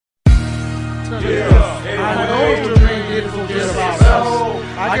I know it's the main hit to forget about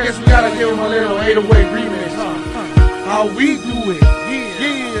us. I guess we gotta give him a little 808 remix, huh? How we do it,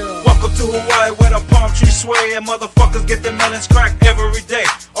 yeah. Welcome to Hawaii where the palm trees sway and motherfuckers get their melons cracked every day.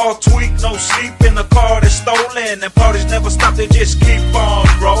 All tweak, no sleep in the car that's stolen, and parties never stop, they just keep on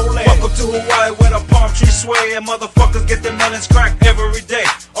rolling. Welcome to Hawaii where the palm trees sway and motherfuckers get their melons cracked every day.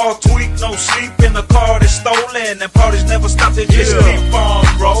 All tweak, no sleep in the car that's stolen, and parties never stop, they just keep on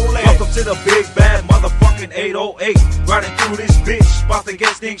rolling. Welcome to the big bad motherfucking 808, riding through this bitch, about to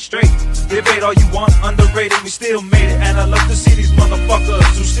get things straight. Debate all you want, underrated, we still made it, and I love to see these motherfuckers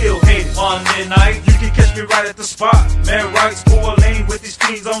who still hate it. Monday night, you can catch me right at the spot, man, right, school lane with these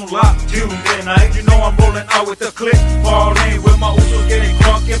fiends on lock. Tuesday night, you know I'm rolling out with the clip, fall lane with my usos getting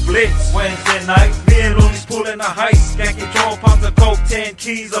crunk and blitz. Wednesday night, me and Looney's pulling a heist, skanking 12 pounds of coke, 10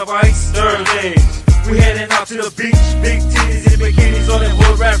 keys of ice. Thursdays, we heading out to the beach, big titties and bikinis on them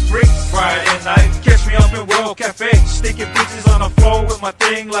hood rap bricks. Friday night, catch me up in World Cafe, sticking bitches on the floor with my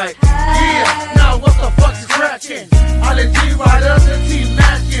thing like, yeah, now what the fuck is cracking? All the G-Riders and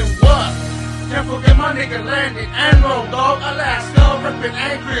T-Mackin', what? Can't forget my nigga Landon and Road Dog, Alaska, rippin'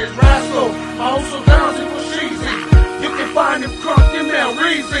 Anchorage, Rascal, my hustle down to Sheezy. You can find him crunk in there,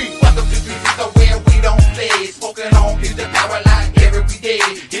 Reezy. Welcome to Rydahz, where we don't play. Smoking on the power line every day.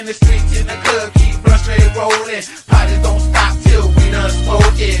 In the streets, in the club, keep blood straight rolling. Parties don't stop till we done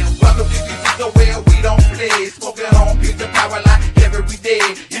smoking. Welcome to Rydahz, where we don't play. Smoking on the power line every day.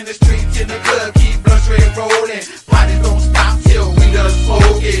 In the streets, in the club, keep blood straight rolling. Parties don't stop till we done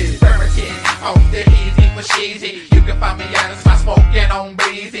smoking. Permitin, off the easy for cheesy. You can find me out of spot smoking on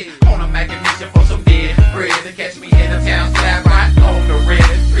breezy. On a mission for some dead bread. And catch me in the town, slab right on the red.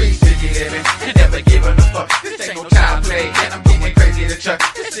 Free city living, and never giving a fuck. This ain't no child play, and I'm getting crazy to chuck.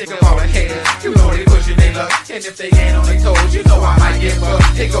 This sick of all the haters, you know they pushing their luck. And if they ain't on their toes, you know I might give up.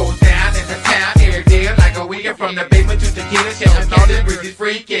 It goes down in the town every day, like a weekend. From the basement to tequila, shelling all this breezy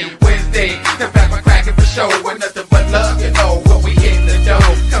freaking. Wednesday, the fact we're cracking for show. With nothing but love, you know, when we hit the dough.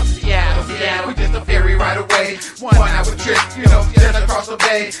 Come Seattle, we just a ferry right away. 1 hour trip, you know, just across the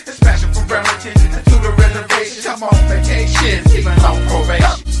bay. And smashing from Bremerton to the reservation. I'm on vacation, even on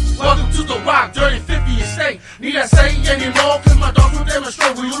probation. Welcome to the Rock, Dirty 50 Estate. Need I say anymore? Cause my dogs will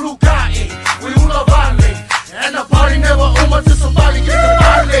demonstrate. We ulu ka'i, we ulu vale. And the party never over till somebody gets a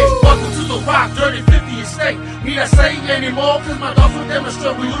vale. Welcome to the Rock, Dirty 50 Estate. Need I say anymore? Cause my dogs will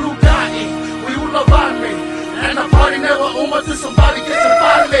demonstrate. We ulu ka'i, we ulu vale. And the party never over till somebody gets a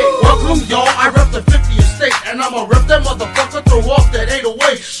vale. Welcome y'all, I rep the 50 Estate. And I'ma rep that motherfucker, throw off that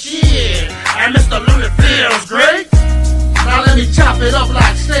 808 shit. And Mr. Looney feels great. Now let me chop it up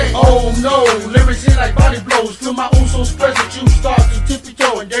like steak. Oh no, lyrics hit like body blows. Feel my usos present, you start to tippy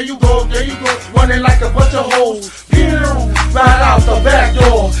toe. And there you go, running like a bunch of hoes. Pew, right out the back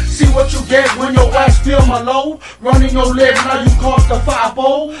door. See what you get when your ass feel my low. Running your lips, now you caught the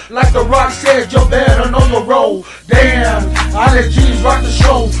 5-0. Like the Rock said, you better know your role. Damn, I let G's rock the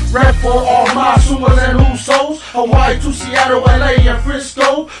show. Rap for all my Sumas and Usos. Hawaii to Seattle, LA and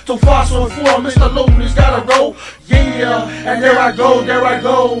Frisco. To Fossil 4, Mr. Looney's gotta roll. Yeah, and there I go.